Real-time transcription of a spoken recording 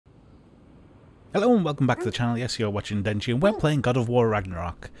Hello and welcome back to the channel. Yes, you're watching Denji and we're playing God of War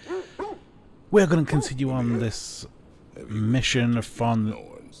Ragnarok. We're going to continue on this mission of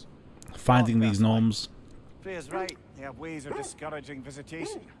finding these gnomes. Freya's right. They have ways of discouraging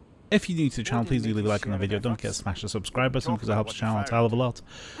visitation. If you're new to the channel, please do leave a like on the video. Don't forget to smash the subscribe button because it helps the channel out a hell of a lot.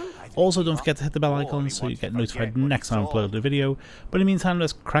 Also, don't forget to hit the bell icon so you get notified next time I upload a video. But in the meantime,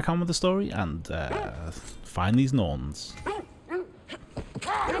 let's crack on with the story and find these gnomes.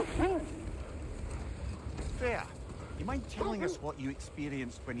 Freya, you mind telling us what you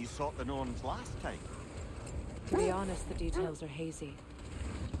experienced when you sought the Norns last time? To be honest, the details are hazy.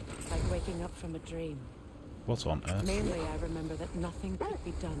 Like waking up from a dream. What on earth? Mainly, I remember that nothing could be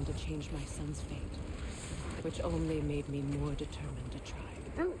done to change my son's fate, which only made me more determined to try.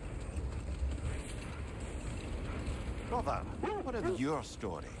 Brother, what of your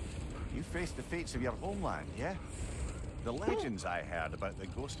story? You faced the fates of your homeland, yeah? The legends I heard about the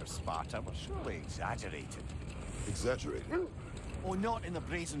ghost of Sparta were surely exaggerated. Exaggerated? Oh, not in the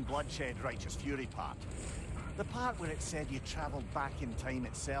brazen bloodshed righteous fury part. The part where it said you travelled back in time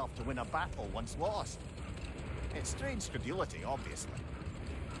itself to win a battle once lost. It's strange credulity, obviously.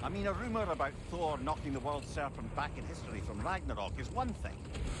 I mean, a rumour about Thor knocking the world serpent back in history from Ragnarok is one thing.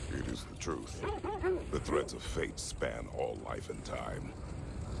 It is the truth. The threads of fate span all life and time.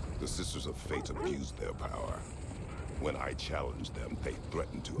 The Sisters of Fate abused their power. When I challenged them, they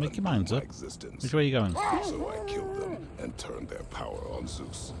threatened to make your minds up. Existence. Which way are you going? So I killed them and turned their power on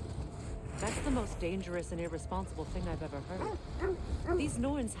Zeus. That's the most dangerous and irresponsible thing I've ever heard. These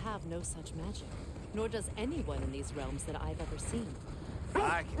Norns have no such magic, nor does anyone in these realms that I've ever seen.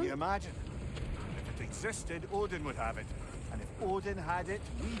 Ah, can you imagine? If it existed, Odin would have it. And if Odin had it,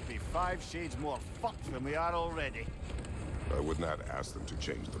 we'd be 5 shades more fucked than we are already. I would not ask them to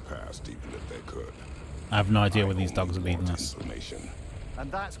change the past, even if they could. I have no idea where these dogs are leading us.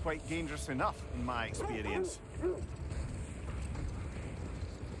 And that's quite dangerous enough, in my experience.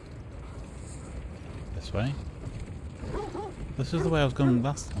 This way? This is the way I was going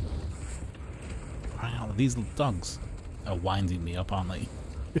last time. Wow, these little dogs are winding me up, aren't they?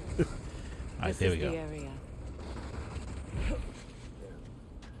 Alright, here we go. Area.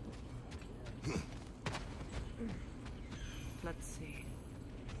 Let's see.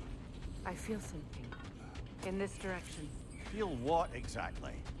 I feel something. In this direction. Feel what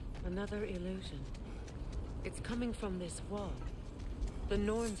exactly? Another illusion. It's coming from this wall. The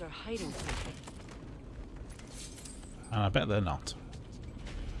Norns are hiding something. And I bet they're not.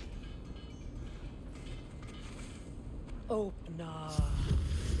 Open up.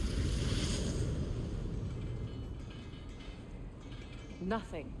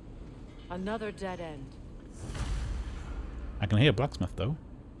 Nothing. Another dead end. I can hear a blacksmith though.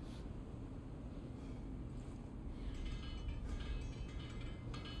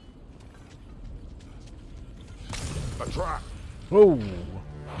 A trap! Whoa!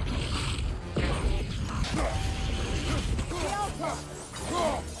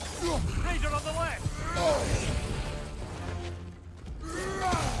 Raider on the left!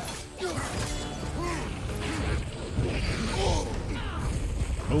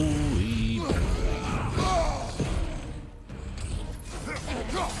 Holy!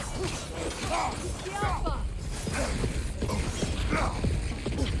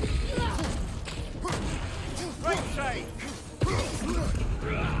 Right side!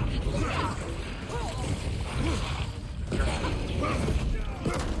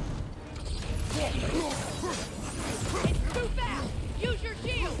 It's too fast! Use your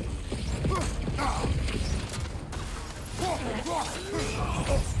shield!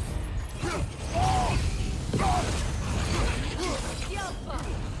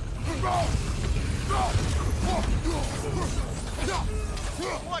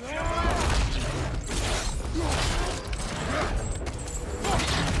 Watch your back!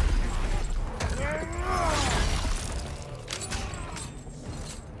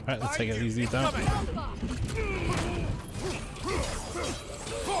 Alright, let's take it easy down.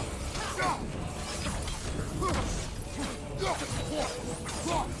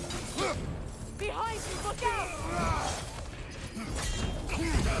 Behind you, look out!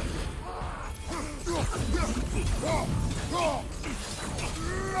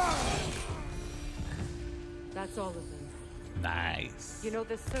 That's all of them. Nice. You know,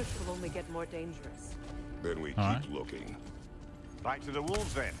 this search will only get more dangerous. Then we All keep right. looking. Back to the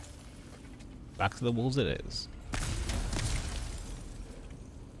wolves then. Back to the wolves it is.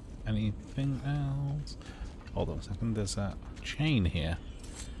 Anything else? Hold on a second, there's a chain here.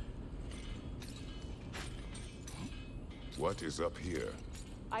 What is up here?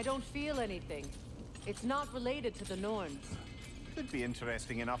 I don't feel anything. It's not related to the Norns. Could be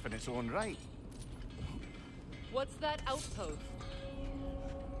interesting enough in its own right. What's that outpost?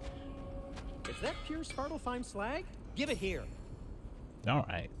 Is that pure Svartalfheim slag? Give it here.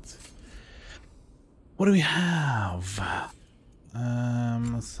 Alright. What do we have?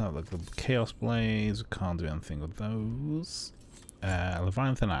 Let's have a look. The Chaos Blades, can't do anything with those.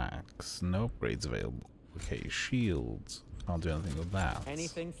 Leviathan Axe, no upgrades available. Okay, Shields, can't do anything with that.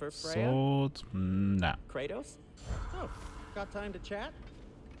 Anything for Freya? Sword, no. Kratos? Oh, got time to chat?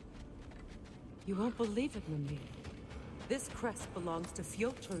 You won't believe it, Mimir. This crest belongs to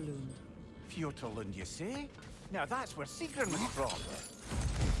Fjotorlund. Fjotorlund, you say? Now that's where Sigrun was from.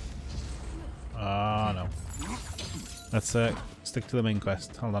 Oh no. Let's stick to the main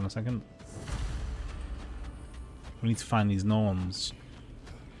quest. Hold on a second. We need to find these Norns.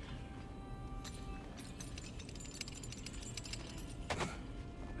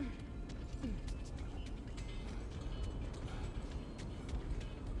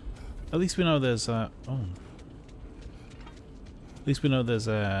 At least we know there's At least we know there's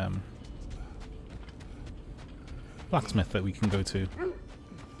blacksmith that we can go to in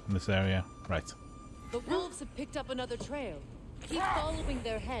this area. Right. The wolves have picked up another trail. Keep following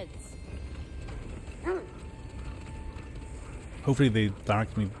their heads. Hopefully they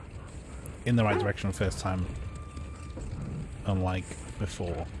direct me in the right direction the first time, unlike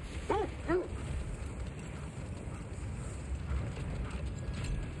before.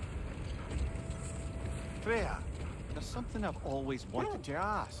 Freya, there's something I've always wanted to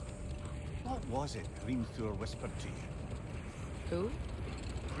ask. What was it Grimthur whispered to you? Who?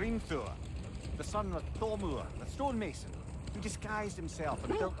 Grimthur, the son of Thormur, the stonemason, who disguised himself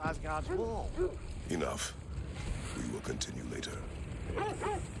and built Asgard's wall. Enough. We will continue later.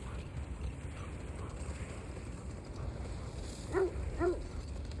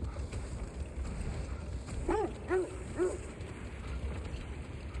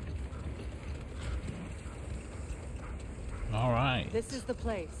 All right. This is the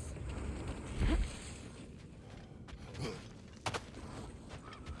place.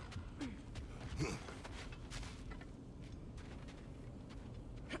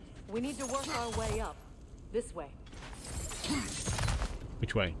 We need to work our way up. This way.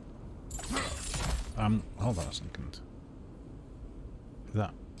 Which way? Hold on a second. Is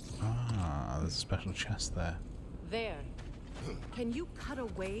that... Ah, there's a special chest there. There. Can you cut a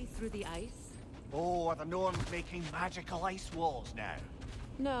way through the ice? Oh, are the Norns making magical ice walls now?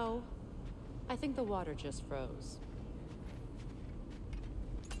 No. I think the water just froze.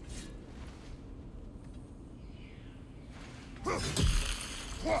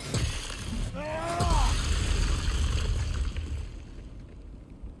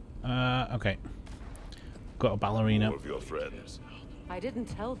 Okay. Got a ballerina. All of your friends. I didn't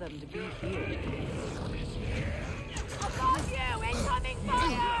tell them to be here. Above you! Incoming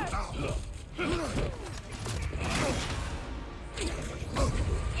fire!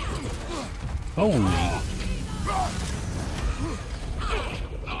 Holy.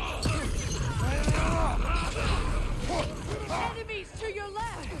 Enemies to your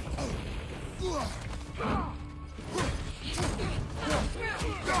left!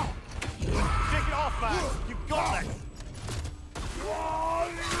 Take it off, man! You've got this!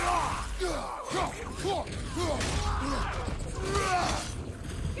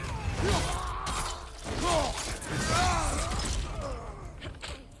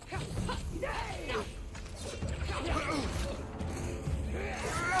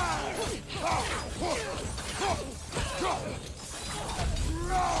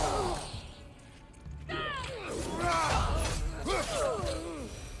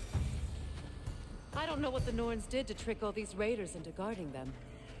 I don't know what the Norns did to trick all these raiders into guarding them.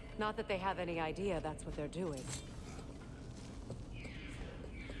 Not that they have any idea that's what they're doing.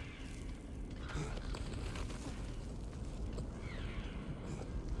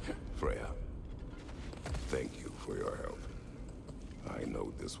 Freya, thank you for your help. I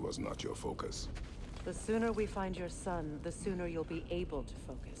know this was not your focus. The sooner we find your son, the sooner you'll be able to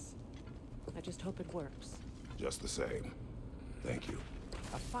focus. I just hope it works. Just the same. Thank you.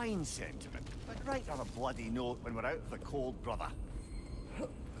 A fine sentiment, but write on a bloody note when we're out of the cold, brother.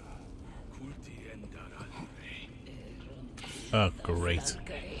 Oh, great.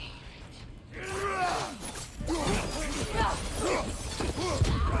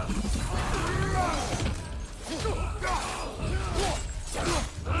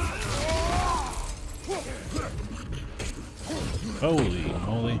 Holy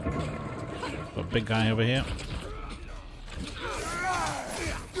moly. Got a big guy over here.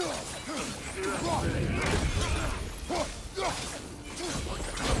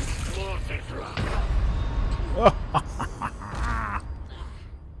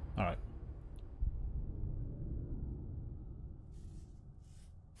 Alright.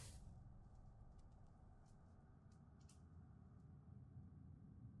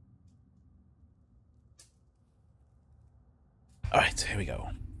 Alright, here we go.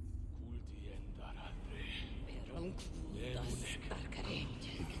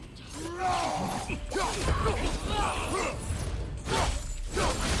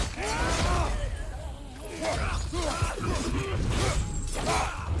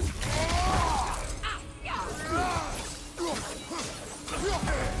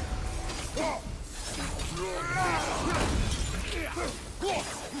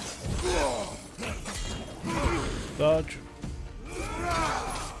 Dodge.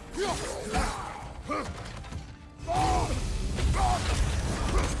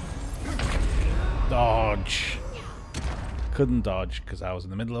 Dodge. Couldn't dodge because I was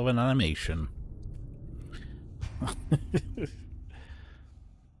in the middle of an animation.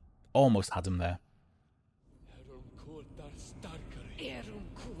 Almost had him there.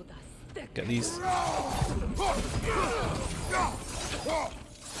 Get these.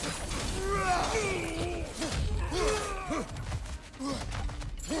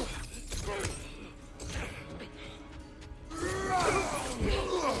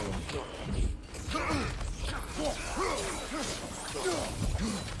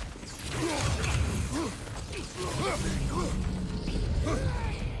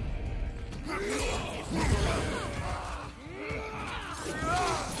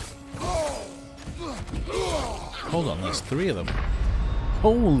 Hold on, there's 3 of them.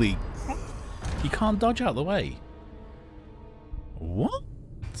 Holy... You can't dodge out of the way. What?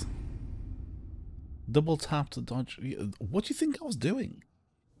 Double tap to dodge. What do you think I was doing?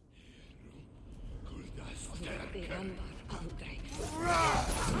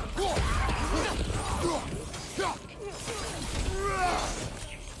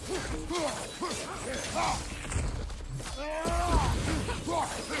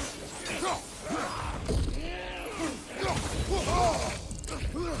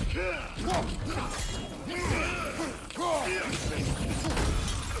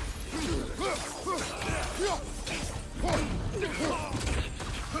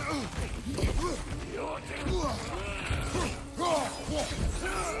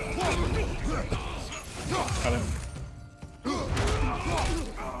 Got him.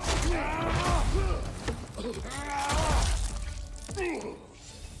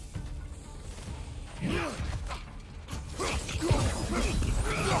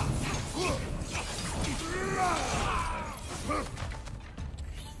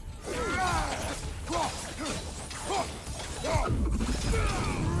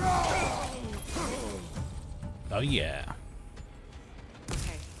 Oh yeah.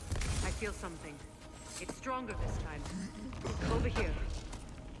 Okay, I feel something. It's stronger this time. Over here.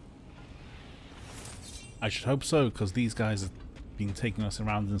 I should hope so, because these guys have been taking us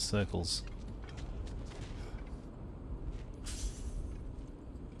around in circles.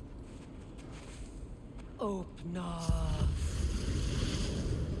 Open up.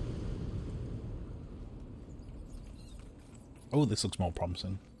 Oh, this looks more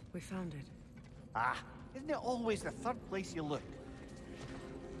promising. We found it. Ah, isn't it always the third place you look?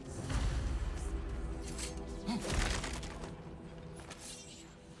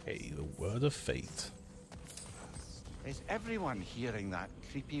 Hey, the word of fate. Is everyone hearing that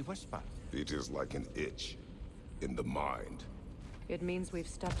creepy whisper? It is like an itch in the mind. It means we've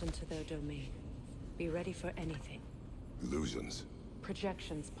stepped into their domain. Be ready for anything. Illusions.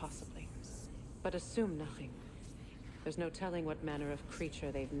 Projections, possibly. But assume nothing. There's no telling what manner of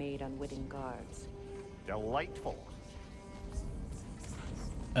creature they've made unwitting guards. Delightful.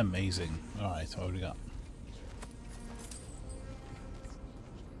 Amazing. Alright, what have we got?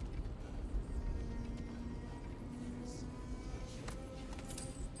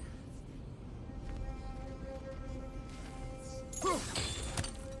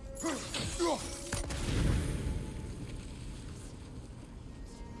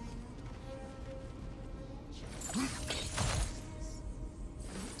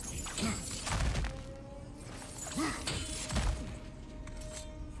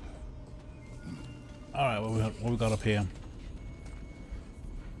 Alright, what we got up here?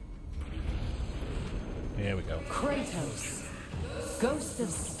 Here we go. Kratos, Ghost of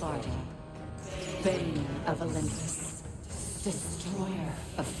Sparta, Bane of Olympus, Destroyer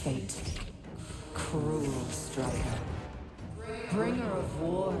of Fate, Cruel Striker, Bringer of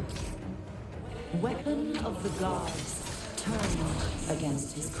War, Weapon of the Gods, turned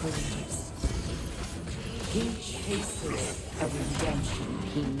against his creators. He chases a redemption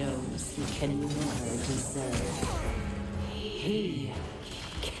he knows he can never deserve. He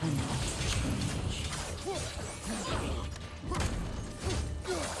cannot change.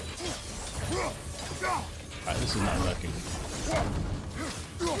 Alright, this is not working.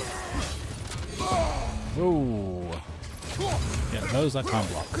 Whoa! those I can't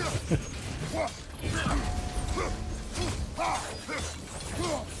block.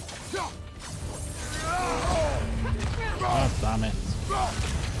 God damn it.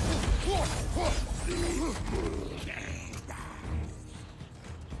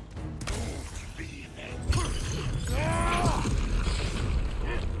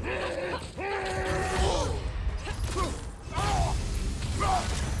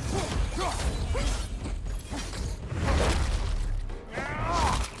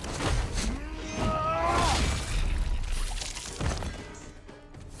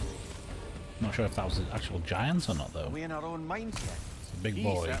 Not sure if that was an actual giant or not, though. We in our own minds yet? It's a big He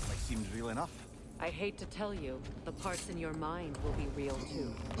boy. certainly seems real enough. I hate to tell you, the parts in your mind will be real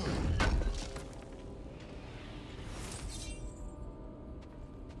too.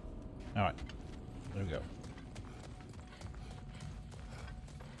 Alright. There we go.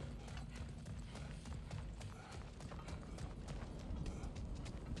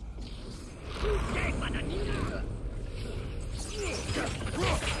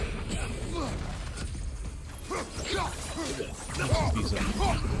 These are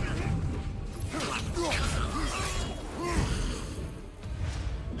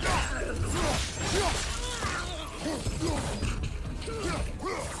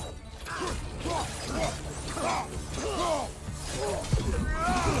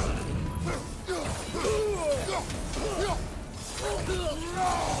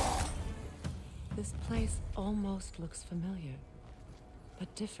This place almost looks familiar,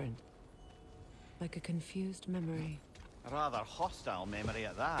 but different. Like a confused memory. A rather hostile memory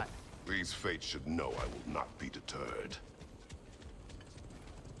at that. These fates should know I will not be deterred.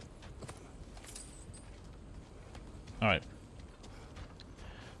 alright.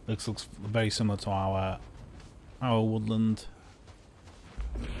 Looks very similar to our woodland.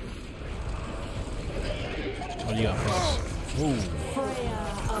 What do you got for us? Ooh. Freya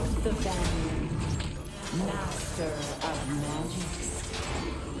of the Vanir, master of magics,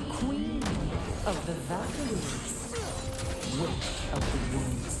 queen of the Valkyries, witch of the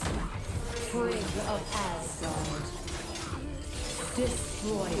woods, frigid of Asgard,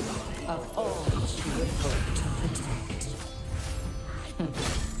 destroyer of all she would hope to protect.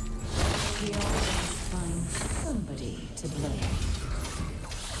 She always finds somebody to blame.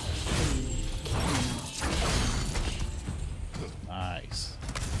 She cannot. Nice.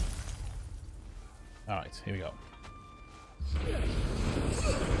 Alright, here we go.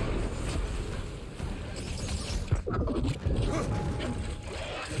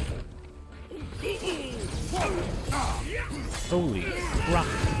 Holy crap.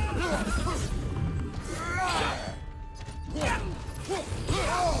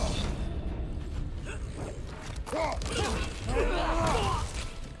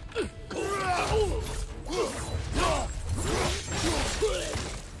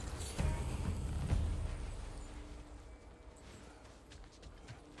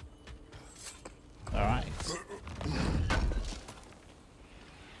 Alright.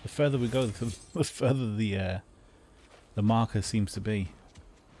 The further we go, the further the marker seems to be.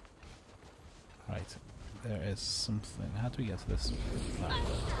 Right. There is something. How do we get to this?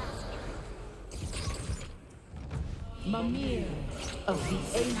 Vanir of the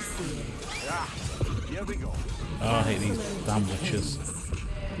Æsir. Ah, here we go. Oh, I hate these damn witches.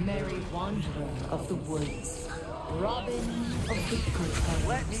 Merry wanderer of the woods. Robin of the good fellows.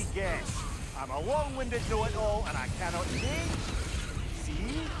 Let me guess. I'm a long-winded know-it-all and I cannot change.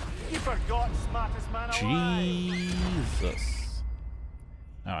 See? You forgot smartest man alive. Jesus.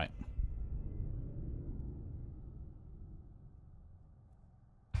 Alright.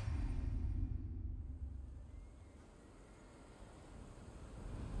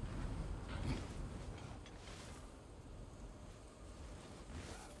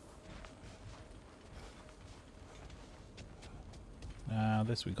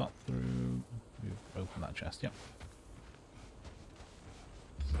 This we got through. We've opened that chest, yep.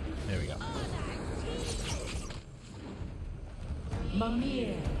 There we go.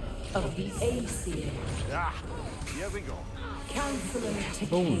 Vanir of the Æsir. Ah, here we go. Counselor to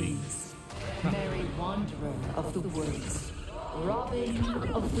Holy. kings. Merry wanderer of the woods. Robin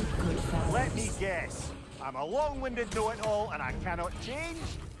of the good fellows. Let me guess. I'm a long-winded know-it-all and I cannot change.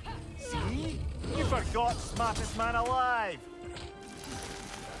 See? You forgot smartest man alive.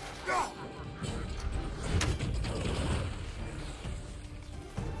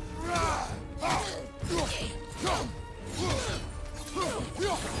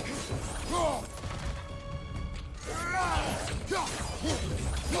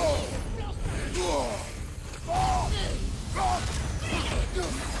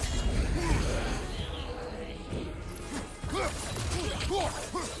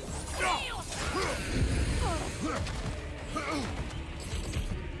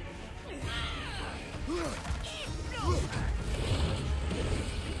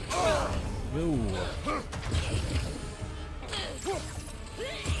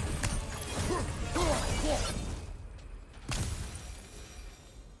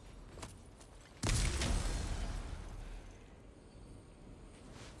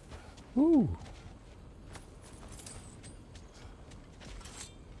 Ooh.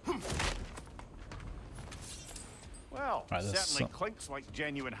 Well, Right, certainly clinks like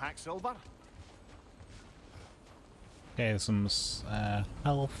genuine hack silver. Okay, there's some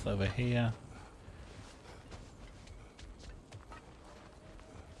health over here.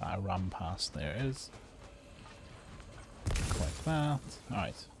 I ran past. There it is. Collect that.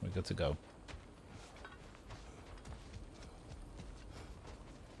 Alright, we're good to go.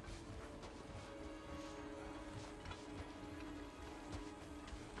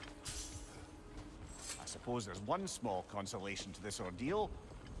 I suppose there's one small consolation to this ordeal.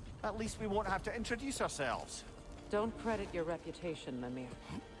 At least we won't have to introduce ourselves. Don't credit your reputation, Mimir.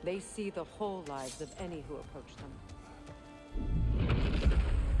 They see the whole lives of any who approach them.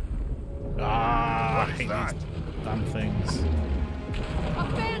 Ah, I hate these damn things. A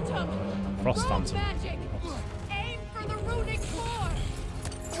phantom! Frost Rogue phantom. magic! Aim for the runic core!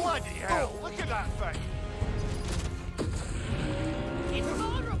 Bloody hell, look at that thing! It's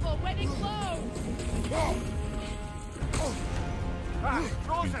vulnerable when it glows! Ah,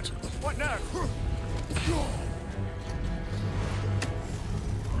 frozen! What now?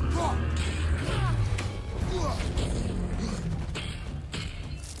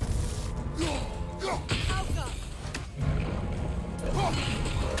 Alka!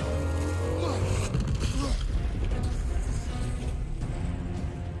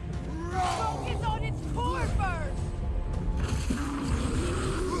 Focus on its core first!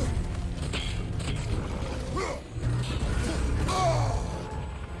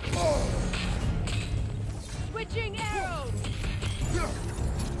 Switching arrows!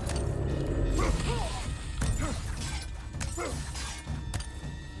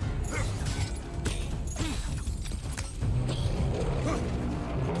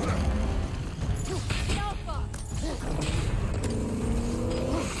 Alpha!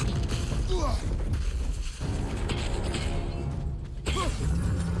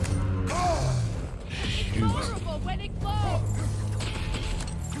 It's vulnerable when it glows!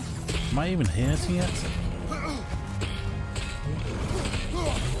 Am I even hitting it?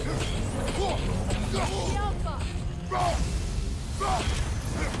 The Alpha!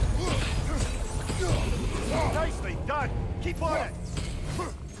 Nicely done! Keep on it!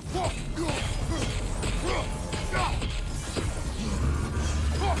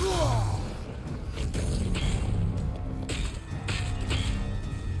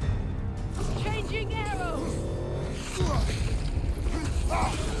 Changing arrows!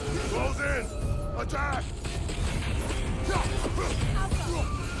 Close in! Attack!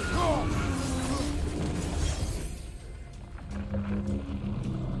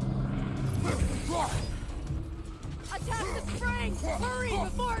 Attack the spring! Hurry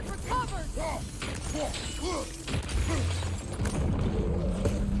before it recovers!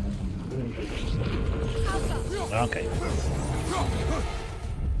 Alpha! Okay.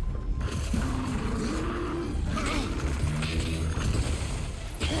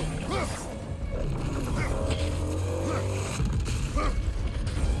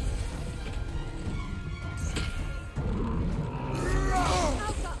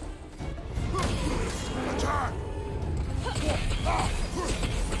 Alpha! Attack!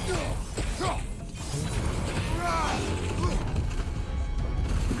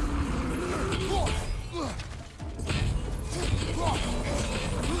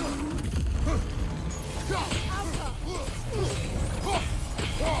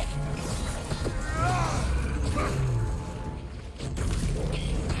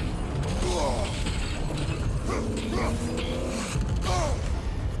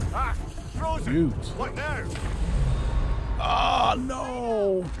 Ah, frozen! Shoot. What now? Ah,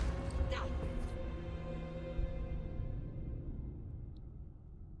 no!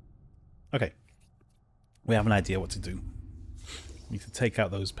 Okay. We have an idea what to do. We need to take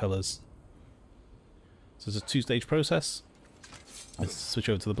out those pillars. So it's a two-stage process. Let's switch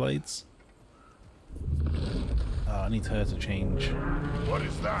over to the blades. I need her to change What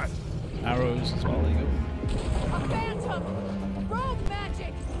is that? arrows as well. There you go. A phantom! Rogue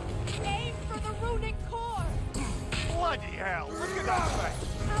magic! Aim for the runic core! Bloody hell, look at that thing!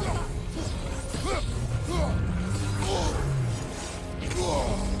 Alpha!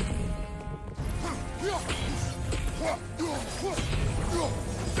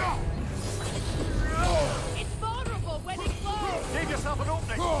 It's vulnerable when it glows! Save yourself an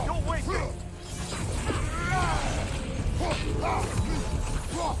opening! Don't waste it!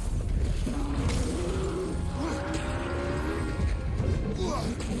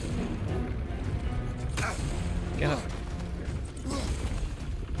 Get up.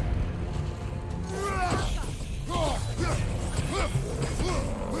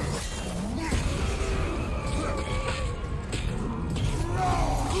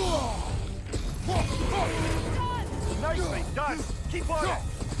 Nicely done! Keep on it!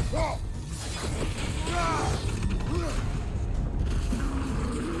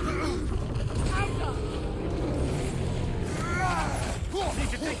 Need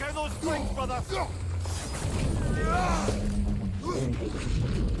to take out those flanks, brother!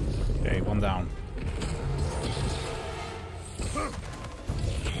 Okay, one down.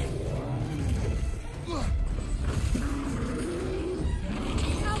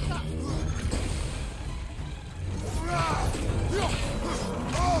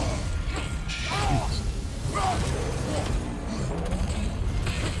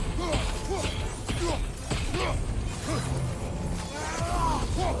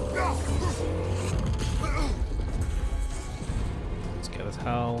 Let's get his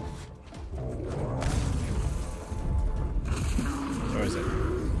health. Where is it?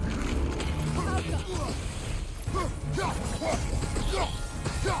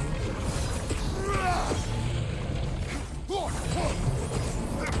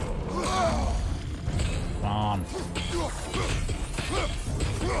 Come on.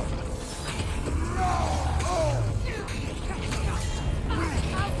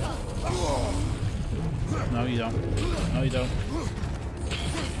 No, you don't. No, you don't.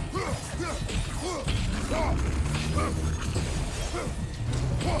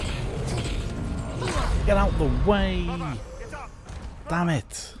 Get out the way! Damn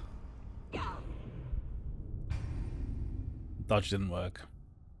it! Dodge didn't work.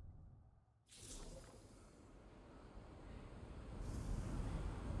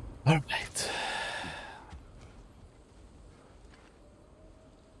 Alright.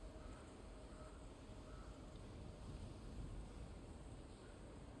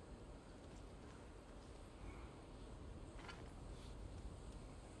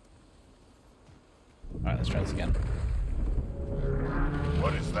 Alright, let's try this again.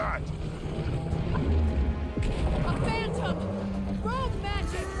 What is that? A phantom! Rogue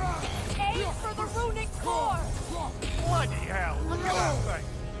magic! Aim for the runic core! Bloody hell! Look at that thing!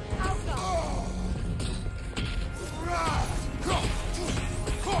 Outcome!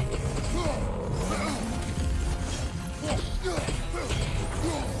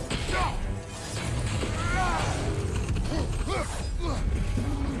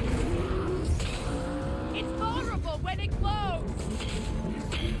 It's vulnerable when it glows!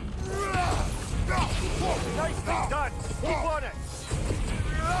 Nicely done! Keep on it!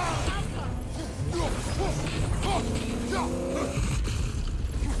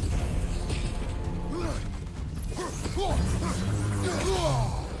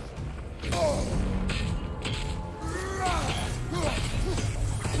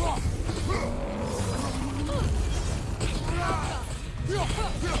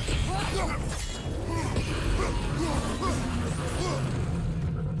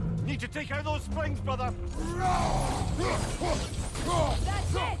 Need to take out those springs, brother!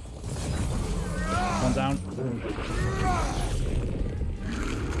 That's it! One down.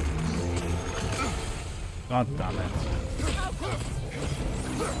 God damn it.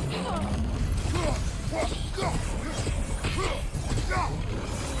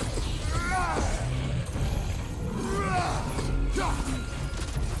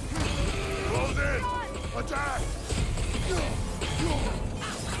 Close in! Attack!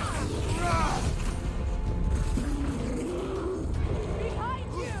 Behind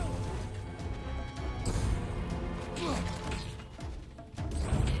you!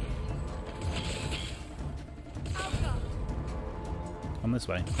 Outcome! Come this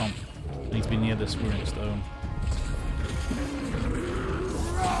way. Come on. Need to be near this runic stone.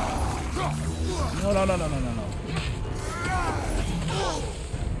 No, no, no, no, no, no, no.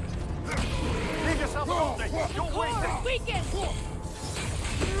 Leave yourself an opening! Don't waste it! Core weakened!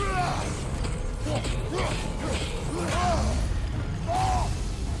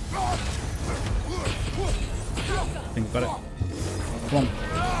 Think about it. Come on.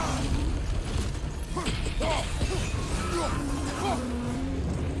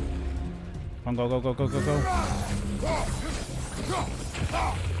 Come on, go, go, go, go, go, go.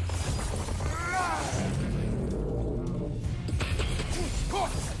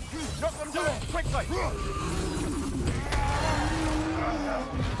 Knock them down quickly!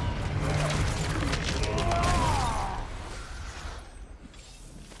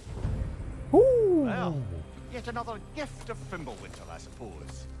 Yet another gift of Fimbulwinter, I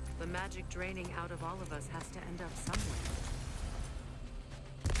suppose. The magic draining out of all of us has to end up somewhere.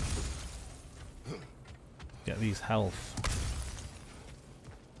 Get these health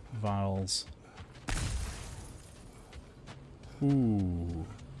vials. Ooh.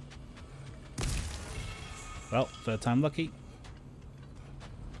 Well, third time lucky.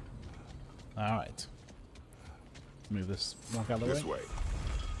 Alright. Move this block out of the way. This way.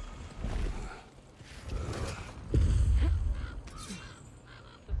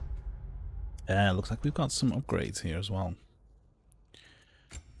 Looks like we've got some upgrades here as well.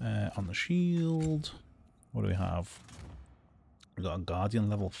 On the shield, what do we have? We've got a Guardian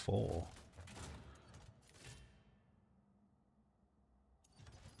level 4.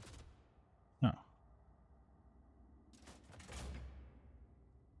 Oh.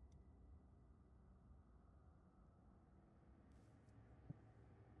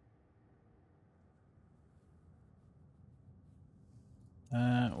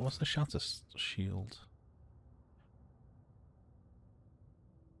 What's the shatter shield?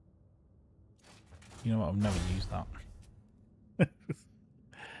 You know what? I've never used that.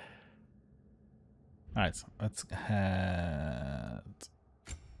 Alright, let's head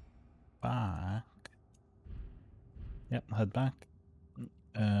back. Yep, head back.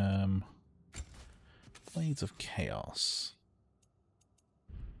 Blades of Chaos.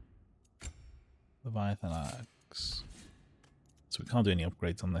 Leviathan Axe. So we can't do any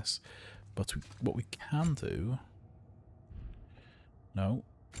upgrades on this, but what we can do... No.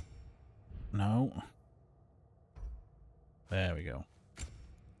 No. There we go.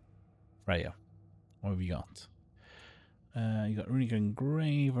 Right, yeah. What have you got? You got Runic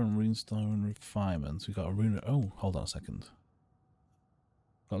Engrave and Runestone Refinements. We got a rune... Oh, hold on a second.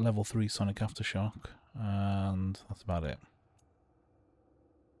 Got level 3 Sonic Aftershock, and that's about it.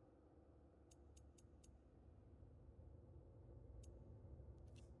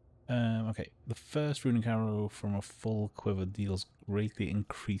 Okay, the first runic arrow from a full quiver deals greatly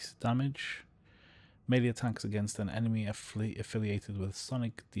increased damage. Melee attacks against an enemy affiliated with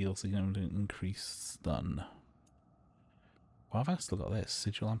Sonic deal significant increased stun. Well, I've still got this.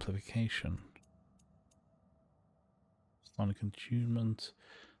 Sigil Amplification. Sonic Attunement.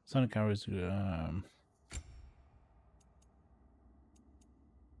 Sonic arrows...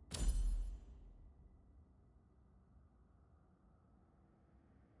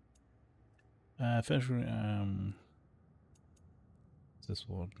 first, this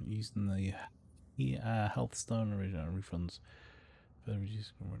one using the health stone original refunds.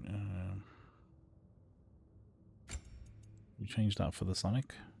 We changed that for the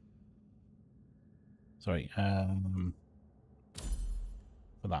Sonic. Sorry, for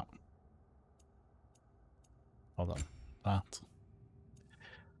that. Hold on, that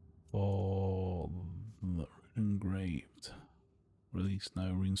for the engraved. Release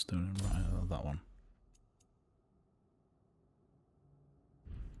now, runestone, and right, that one.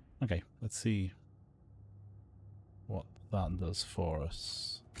 Okay, let's see what that does for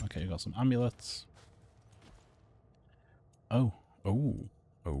us. Okay, we've got some amulets. Oh, oh,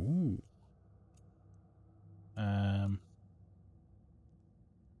 oh.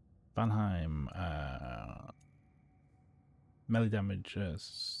 Vanaheim, melee damage,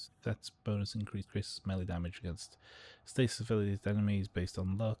 sets bonus increases melee damage against stasis affiliated enemies based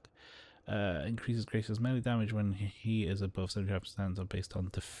on luck. Increases Grace's melee damage when he is above 75% or based on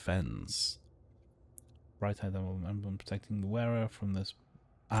defense. Right hand emblem protecting the wearer from this.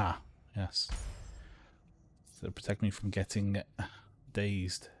 Ah, yes. So protect me from getting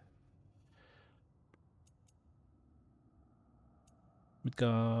dazed.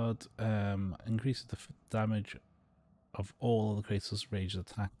 Midgard increases the damage of all of the Kratos' ranged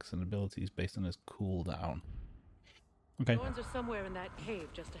attacks and abilities based on his cooldown. Okay. Thorns are somewhere in that cave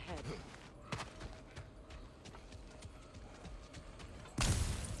just ahead.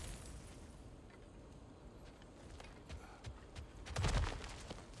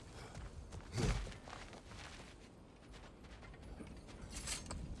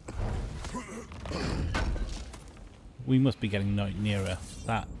 We must be getting nearer.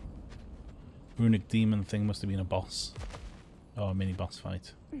 That runic demon thing must have been a boss. Or a mini boss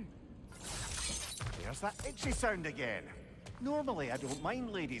fight. There's that itchy sound again. Normally I don't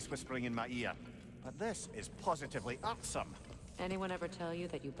mind ladies whispering in my ear, but this is positively irksome. Anyone ever tell you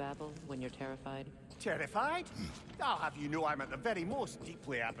that you babble when you're terrified? Terrified? I'll have you know I'm at the very most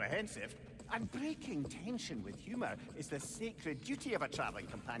deeply apprehensive. And breaking tension with humour is the sacred duty of a travelling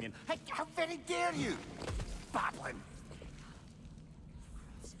companion. How very dare you! Babbling!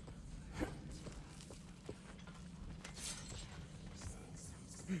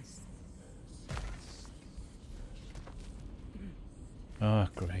 Oh,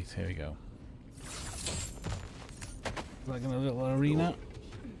 great. Here we go. Like in a little arena.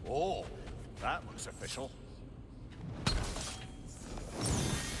 Oh, that looks official.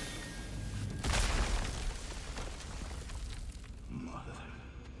 Mother.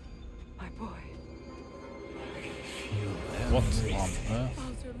 My boy. What on earth?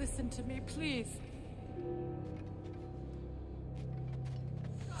 Bowser, listen to me, please.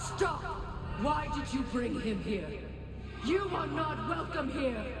 Stop! Why did you bring him here? You are not welcome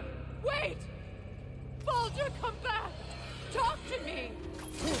here! Wait! Baldur, come back! Talk to me!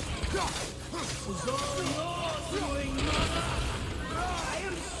 This is all you're doing, Mother! I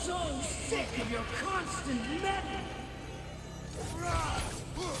am so sick of your constant meddling!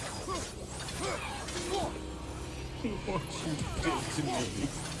 What you did to me!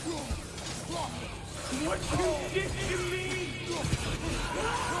 What you did to me!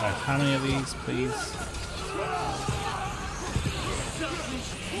 Right, how many of these, please? Selfish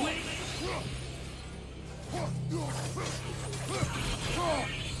witch!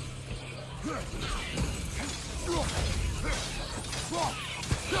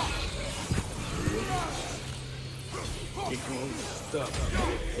 It won't stop.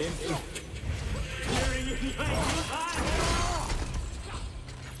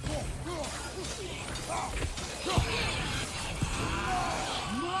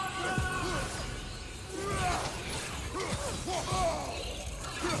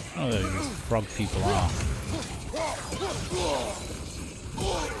 Oh, there these frog people are.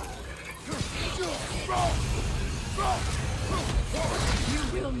 You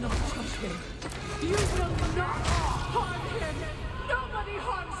will not touch him. You will not harm him. Nobody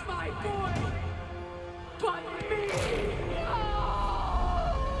harms my boy but me.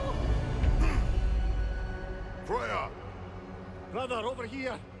 Oh! Freya! Brother, over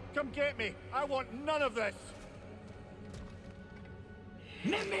here! Come get me! I want none of this!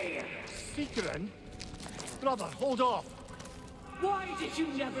 Mimir! Secret? Brother, hold off! Why did you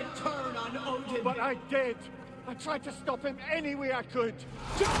never turn on Odin? But I did! I tried to stop him any way I could!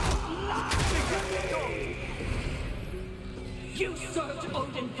 Don't lie to me! You served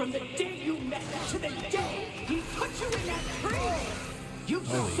Odin from the day you met to the day he put you in that tree! You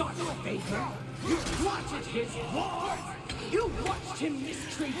sought favor! You wanted his wars! You watched him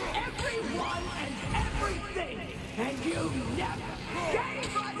mistreat everyone and everything! And you never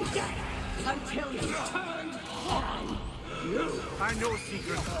gave a damn until he turned on you! I know,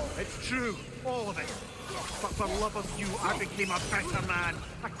 Secret. It's true. All of it. But for love of you, I became a better man.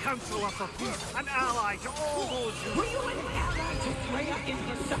 A counselor for peace. An ally to all those who... Were you an ally to Freya in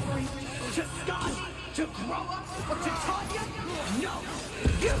her suffering? To Scott? To Groa? Or to Tanya? No!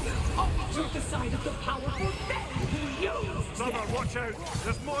 You always took the side of the powerful men who used Brother, them. watch out.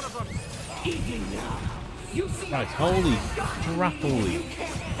 There's more of them. Even now, you see Right, holy crapoly. you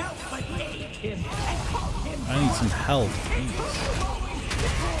can't help but aid him and call him I need some help, It's please. who you've always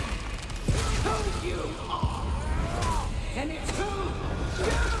been. Who you are. And it's who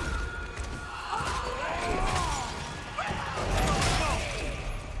you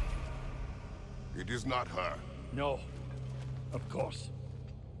It is not her. No. Of course.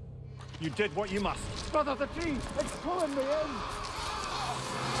 You did what you must. Brother, the tree! It's pulling me in!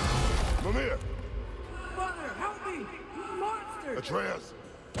 Mimir! Mother, help me! Monster! Atreus!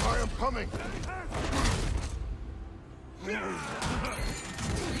 I am coming!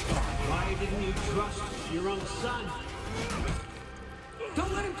 Why didn't you trust your own son?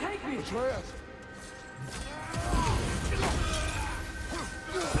 Don't let him take me! Atreus!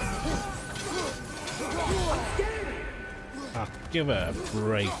 Ah, give it a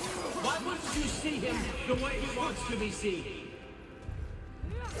break. Why wouldn't you see him the way he wants to be seen?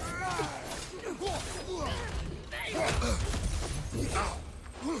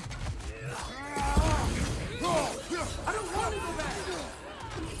 I don't want to go back!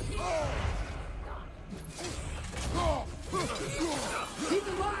 He's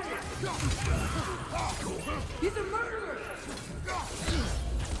a liar! He's a murderer!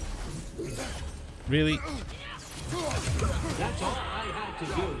 Really? That's all I had to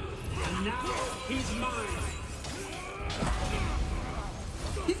do. And now he's mine.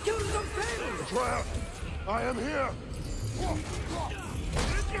 He's killed his own family! Atreus! I am here!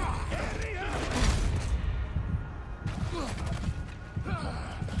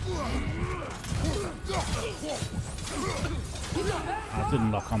 I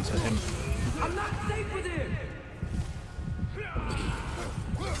didn't lock onto him. I'm not safe with him!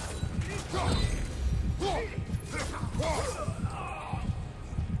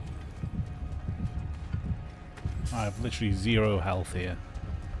 I have literally 0 health here.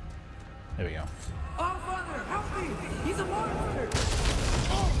 There we go. Oh, Father, help me! He's a monster!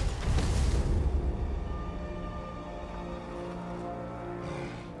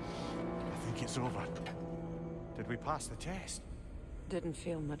 like it's over. Did we pass the test? Didn't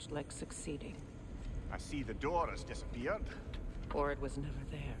feel much like succeeding. I see the door has disappeared. Or it was never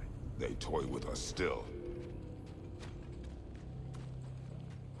there. They toy with us still.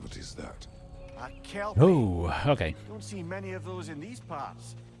 What is that? A kelpie. Oh, okay. Don't see many of those in these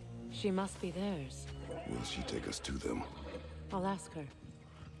parts. She must be theirs. Will she take us to them? I'll ask her.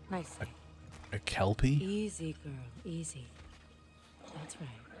 Nicely. A kelpie? Easy, girl. Easy. That's right.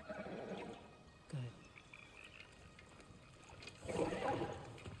 Good.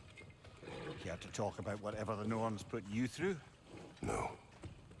 Care to talk about whatever the Norns put you through? No.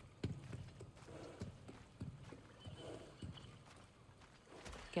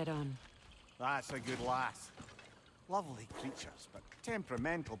 Get on. That's a good lass. Lovely creatures, but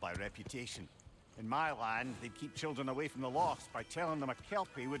temperamental by reputation. In my land, they'd keep children away from the lost by telling them a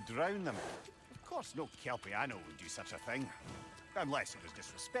kelpie would drown them. Of course, no kelpie I know would do such a thing. Unless it was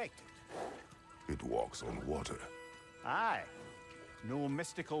disrespected. It walks on water. Aye. No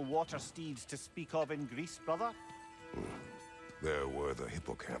mystical water steeds to speak of in Greece, brother? There were the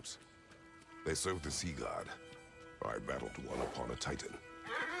hippocamps. They served the sea god. I battled one upon a titan.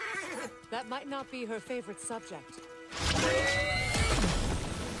 That might not be her favorite subject.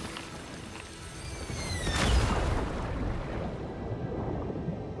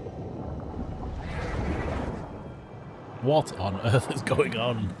 What on earth is going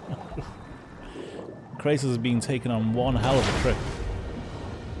on? Kratos is being taken on one hell of a trip.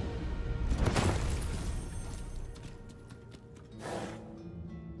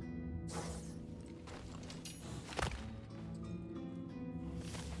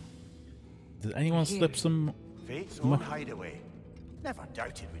 Did anyone slip some... Fate's own hideaway. Never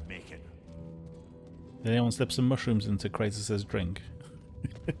doubted we'd make it. Did anyone slip some mushrooms into Kratos' drink?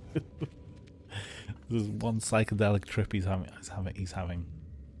 This is one psychedelic trip he's having.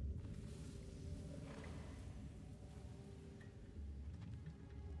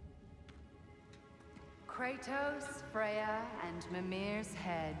 Kratos, Freya, and Mimir's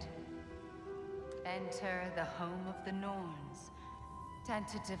head. Enter the home of the Norns,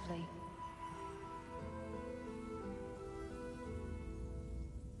 tentatively.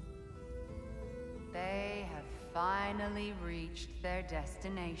 They have finally reached their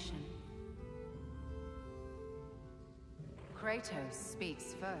destination. Kratos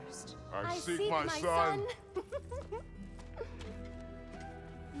speaks first. I seek my son.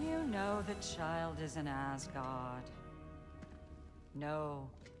 You know the child is in Asgard. No,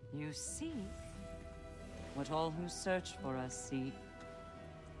 you seek what all who search for us seek.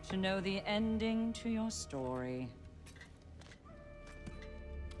 To know the ending to your story.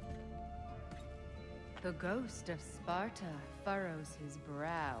 The ghost of Sparta furrows his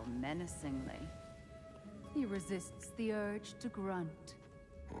brow menacingly. He resists the urge to grunt.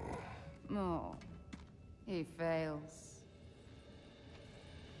 Oh, he fails.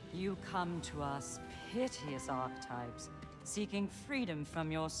 You come to us, piteous archetypes, seeking freedom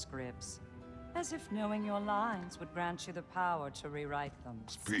from your scripts, as if knowing your lines would grant you the power to rewrite them.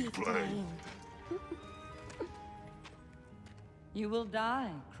 Speak plain. You will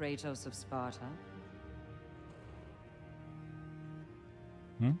die, Kratos of Sparta.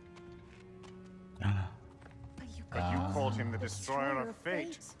 But you called him the destroyer of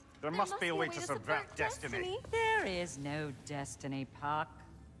fate. There must be a way to subvert destiny. There is no destiny, Puck.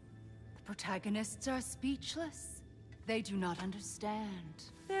 The protagonists are speechless. They do not understand.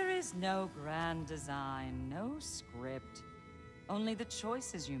 There is no grand design, no script. Only the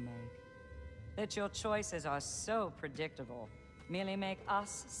choices you make. That your choices are so predictable merely make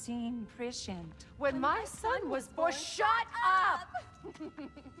us seem prescient. When my son was born, shut up!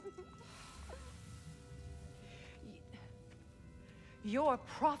 Your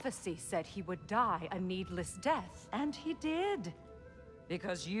prophecy said he would die a needless death. And he did.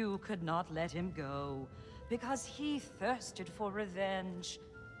 Because you could not let him go. Because he thirsted for revenge.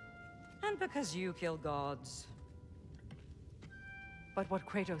 And because you kill gods. But what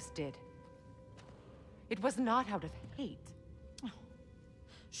Kratos did, it was not out of hate.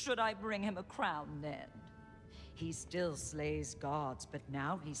 Should I bring him a crown then? He still slays gods, but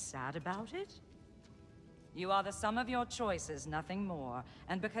now he's sad about it? You are the sum of your choices, nothing more.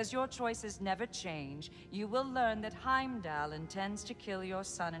 And because your choices never change, you will learn that Heimdall intends to kill your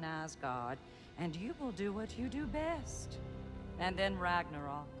son in Asgard, and you will do what you do best. And then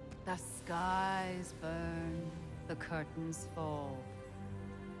Ragnarok. The skies burn, the curtains fall.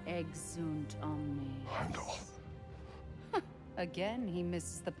 Exunt omnes. Heimdall. Again, he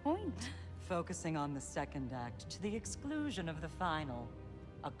misses the point. Focusing on the second act to the exclusion of the final.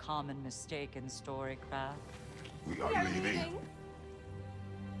 A common mistake in storycraft. We are leaving.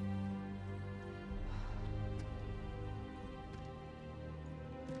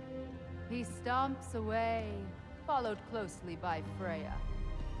 He stomps away, followed closely by Freya.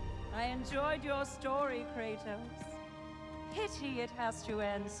 I enjoyed your story, Kratos. Pity it has to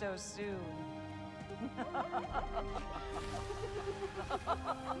end so soon.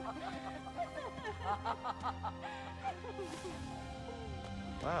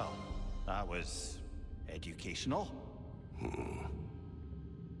 Well, that was educational.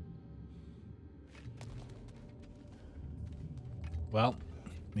 Well,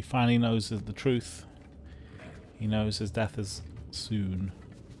 he finally knows the truth. He knows his death is soon.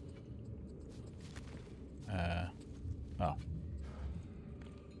 Oh.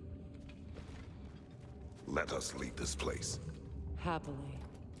 Let us leave this place. Happily.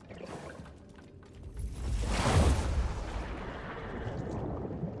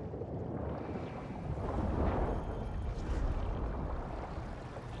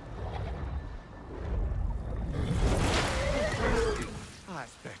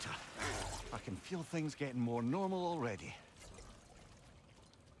 That's better. I can feel things getting more normal already.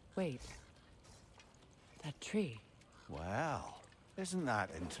 Wait. That tree. Well, isn't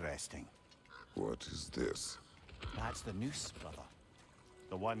that interesting? What is this? That's the noose, brother.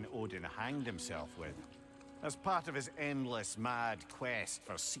 The one Odin hanged himself with. As part of his endless, mad quest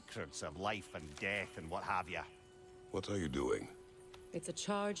for secrets of life and death and what have you. What are you doing? It's a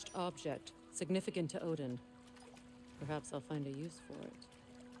charged object, significant to Odin. Perhaps I'll find a use for it.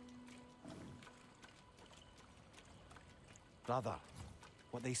 Brother,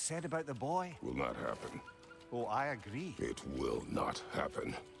 what they said about the boy? Will not happen. Oh, I agree. It will not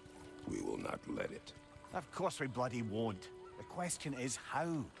happen. We will not let it. Of course we bloody won't. The question is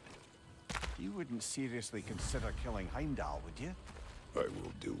how. You wouldn't seriously consider killing Heimdall, would you? I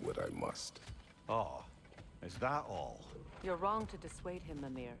will do what I must. Oh, is that all? You're wrong to dissuade him,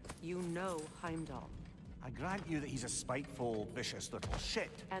 Mimir. You know Heimdall. I grant you that he's a spiteful, vicious little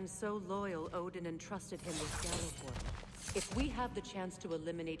shit. And so loyal, Odin entrusted him with Gjallarhorn. If we have the chance to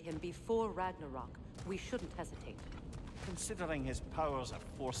eliminate him before Ragnarok, we shouldn't hesitate. Considering his powers of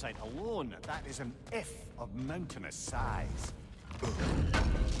foresight alone, that is an if of mountainous size.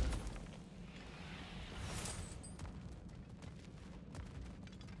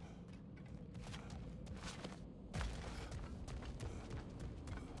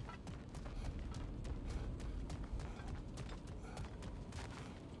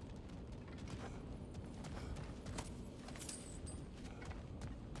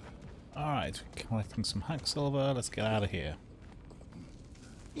 Alright, collecting some hack silver. Let's get out of here.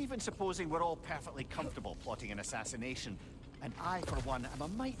 Even supposing we're all perfectly comfortable plotting an assassination, and I, for one, am a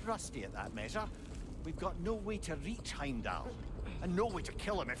mite rusty at that measure, we've got no way to reach Heimdall, and no way to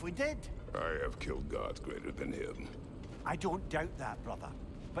kill him if we did. I have killed gods greater than him. I don't doubt that, brother,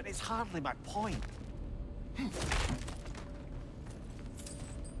 but it's hardly my point.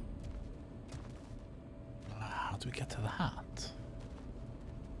 How do we get to the hat?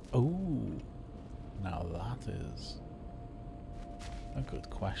 Oh, now that is a good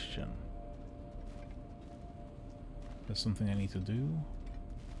question. There's something I need to do.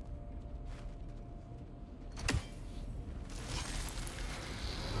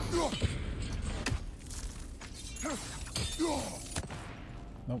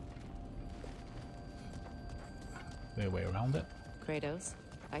 Nope. Their way around it. Kratos,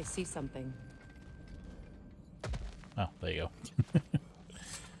 I see something. Oh, there you go.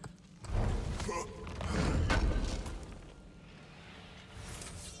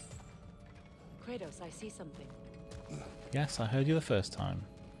 Kratos, I see something. Yes, I heard you the first time.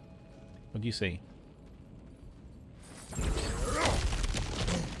 What do you see?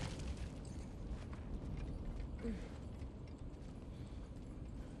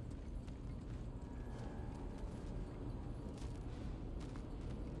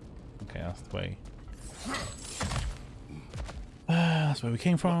 Okay, that's the way. That's where we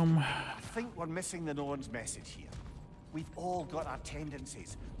came from. I think we're missing the Norn's message here. We've all got our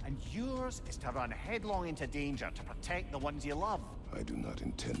tendencies, and yours is to run headlong into danger to protect the ones you love. I do not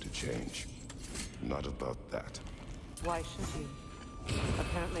intend to change. Not about that. Why should you?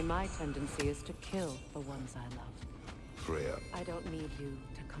 Apparently my tendency is to kill the ones I love. Freya. I don't need you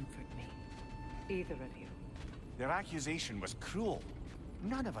to comfort me. Either of you. Their accusation was cruel.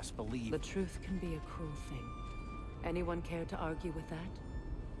 None of us believe. The truth can be a cruel thing. Anyone care to argue with that?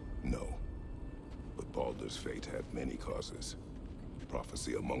 No. But Baldur's fate had many causes.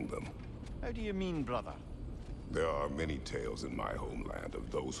 Prophecy among them. How do you mean, brother? There are many tales in my homeland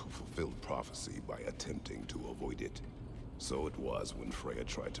of those who fulfilled prophecy by attempting to avoid it. So it was when Freya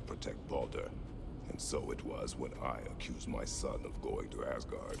tried to protect Baldur. And so it was when I accused my son of going to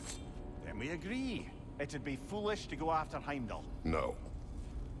Asgard. Then we agree. It'd be foolish to go after Heimdall. No.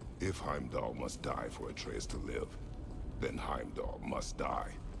 If Heimdall must die for Atreus to live, then Heimdall must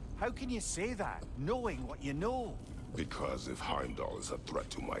die. How can you say that, knowing what you know? Because if Heimdall is a threat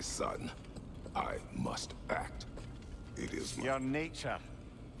to my son, I must act. It is my... Your nature.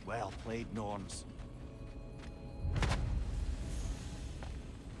 Well played, Norns.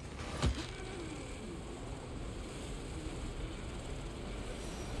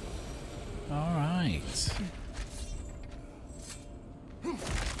 All right.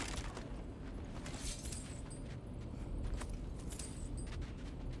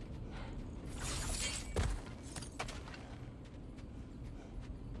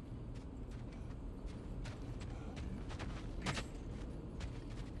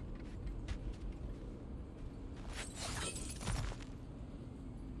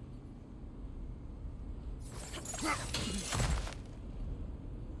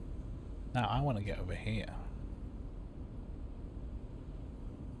 Now I want to get over here.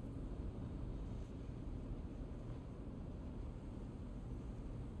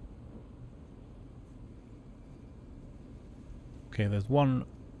 Okay, there's one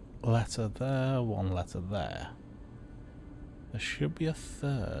letter there, one letter there. There should be a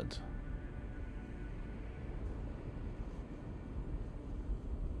third.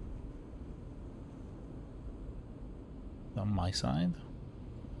 On my side.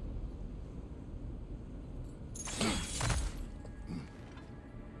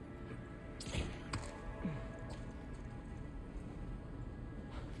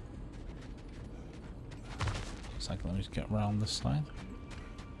 Let me just get around this side.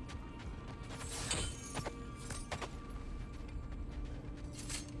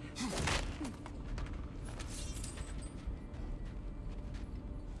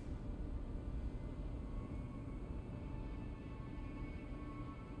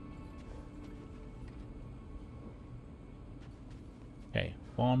 Okay,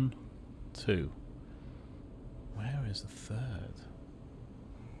 1, 2. Where is the third?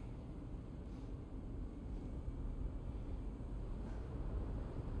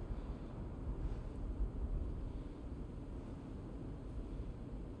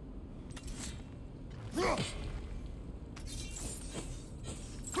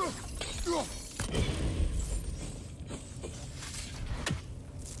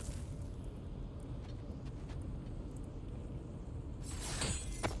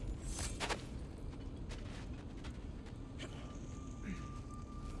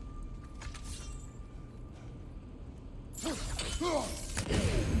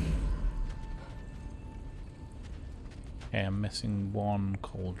 Okay, I'm missing one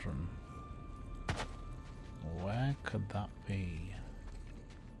cauldron. Where could that be?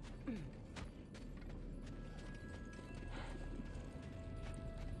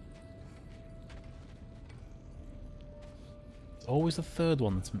 It's always the third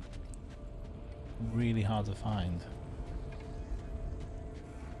one that's really hard to find.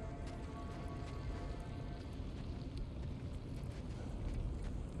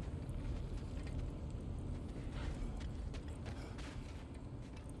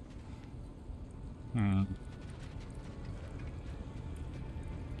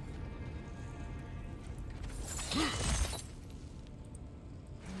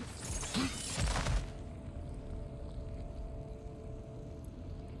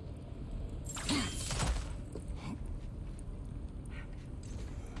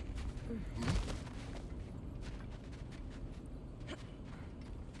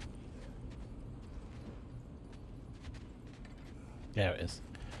 There it is.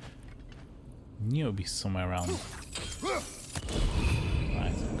 Knew it would be somewhere around.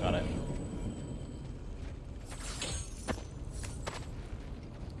 Right, got it.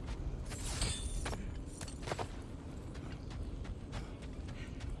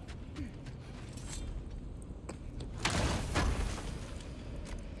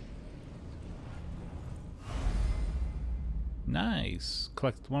 Nice.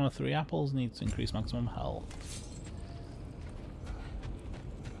 Collect 1 of 3 apples, needs to increase maximum health.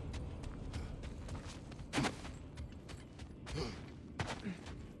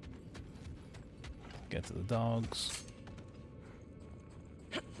 Get to the dogs.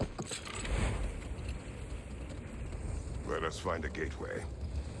 Let us find a gateway.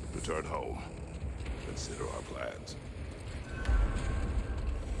 Return home. Consider our plans.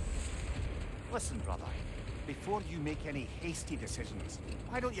 Listen, brother. Before you make any hasty decisions,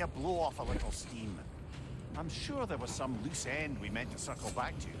 why don't you blow off a little steam? I'm sure there was some loose end we meant to circle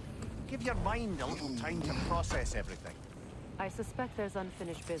back to. Give your mind a little time to process everything. I suspect there's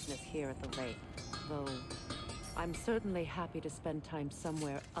unfinished business here at the lake, though I'm certainly happy to spend time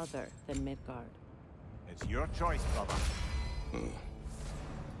somewhere other than Midgard. It's your choice, brother.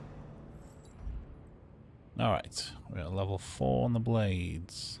 Alright, we're at level 4 on the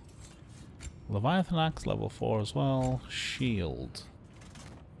blades. Leviathan Axe, level 4 as well. Shield.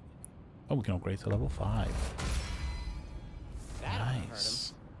 Oh, we can upgrade to level 5.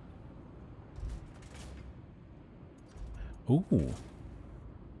 Nice. Ooh.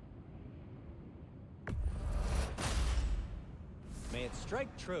 May it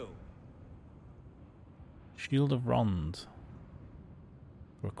strike true. Shield of Rond.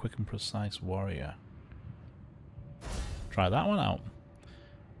 For a quick and precise warrior. Try that one out.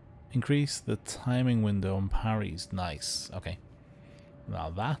 Increase the timing window on parries. Nice. Okay. Now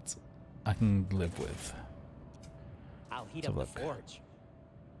that I can live with. I'll heat up the forge.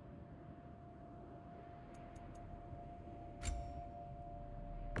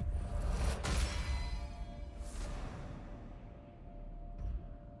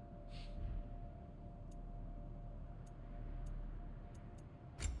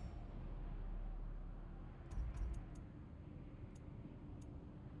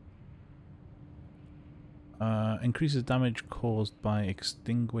 Increases damage caused by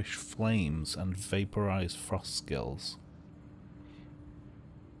extinguished flames and vaporized frost skills.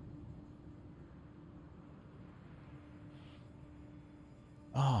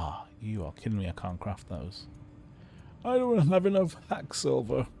 Ah, you are kidding me, I can't craft those. I don't have enough hack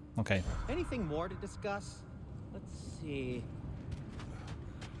silver. Okay. Anything more to discuss? Let's see.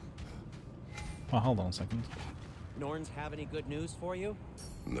 Oh, hold on a second. Norns have any good news for you?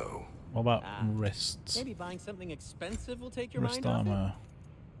 No. What about wrists? Maybe buying something expensive will take your Wrist mind armor. off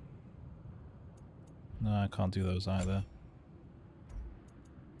it? No, I can't do those either.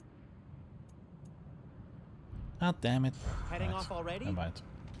 Ah, damn it. Heading off already? Never mind.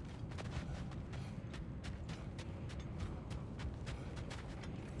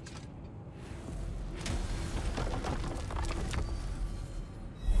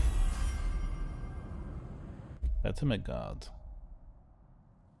 Head to Midgard.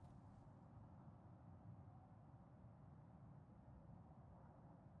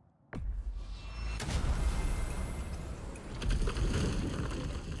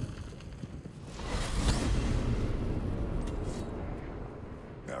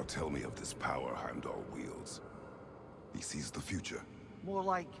 Now tell me of this power Heimdall wields. He sees the future. More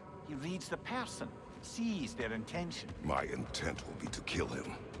like he reads the person, sees their intention. My intent will be to kill him.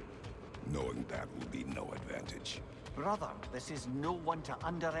 Knowing that will be no advantage. Brother, this is no one to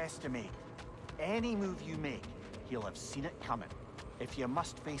underestimate. Any move you make, he'll have seen it coming. If you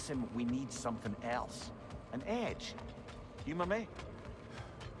must face him, we need something else. An edge. Humor me?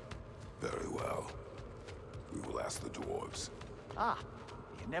 Very well. We will ask the dwarves. Ah,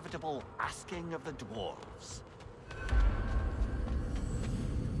 the inevitable asking of the dwarves.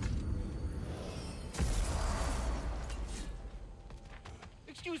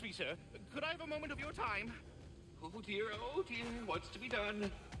 Excuse me, sir. Could I have a moment of your time? Oh dear, what's to be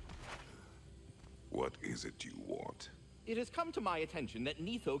done? What is it you want? It has come to my attention that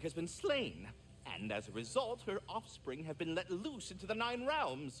Nithog has been slain, and as a result, her offspring have been let loose into the 9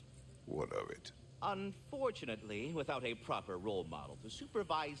 realms. What of it? Unfortunately, without a proper role model to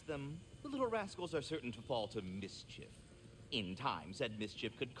supervise them, the little rascals are certain to fall to mischief. In time, said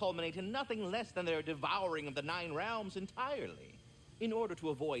mischief could culminate in nothing less than their devouring of the 9 realms entirely. In order to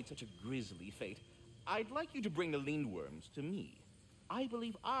avoid such a grisly fate, I'd like you to bring the Lindworms to me. I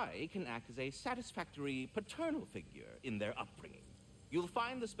believe I can act as a satisfactory paternal figure in their upbringing. You'll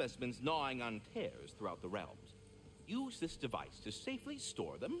find the specimens gnawing on tears throughout the realms. Use this device to safely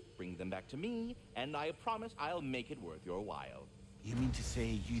store them, bring them back to me, and I promise I'll make it worth your while. You mean to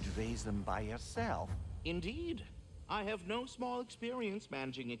say you'd raise them by yourself? Indeed. I have no small experience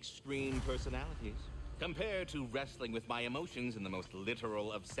managing extreme personalities. Compared to wrestling with my emotions in the most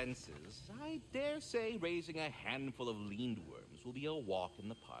literal of senses, I dare say raising a handful of Lindworms will be a walk in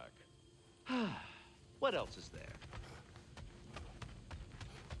the park. What else is there?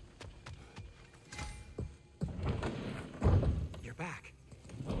 You're back.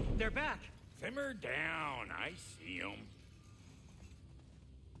 They're back. Simmer down. I see them.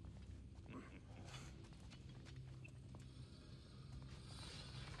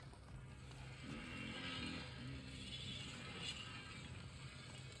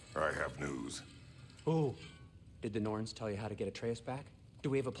 I have news. Oh. Did the Norns tell you how to get Atreus back? Do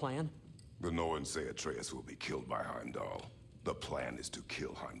we have a plan? The Norns say Atreus will be killed by Heimdall. The plan is to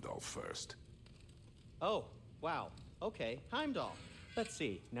kill Heimdall first. Oh, wow. Okay, Heimdall. Let's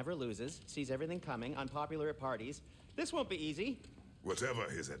see. Never loses, sees everything coming, unpopular at parties. This won't be easy. Whatever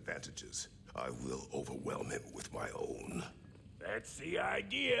his advantages, I will overwhelm him with my own. That's the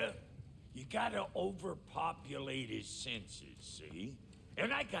idea. You gotta overpopulate his senses, see?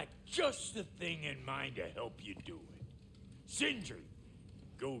 And I got just the thing in mind to help you do it. Sindri,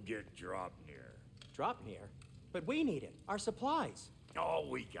 go get Draupnir. Draupnir? But we need it. Our supplies. Oh,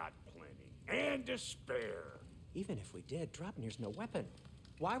 we got plenty. And to spare. Even if we did, Draupnir's no weapon.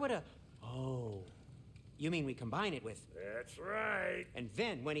 Why would a... Oh. You mean we combine it with... That's right. And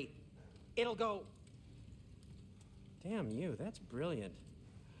then when he... It'll go... Damn you, that's brilliant.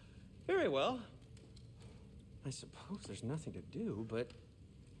 Very well. I suppose there's nothing to do, but...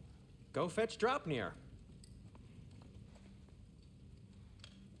 Go fetch Draupnir.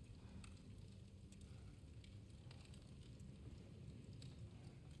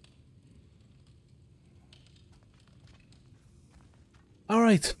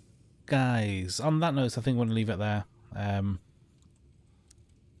 Alright, guys, on that note, I think we're going to leave it there.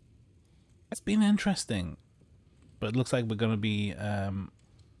 It's been interesting, but it looks like we're going to be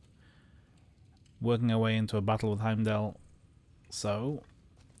working our way into a battle with Heimdall. So,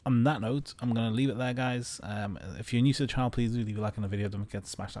 on that note, I'm going to leave it there, guys. If you're new to the channel, please do leave a like on the video. Don't forget to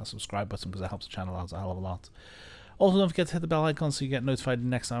smash that subscribe button because it helps the channel out a hell of a lot. Also, don't forget to hit the bell icon so you get notified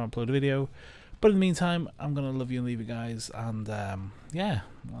next time I upload a video. But in the meantime, I'm going to love you and leave you guys. And yeah,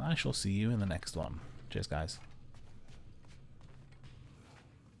 I shall see you in the next one. Cheers, guys.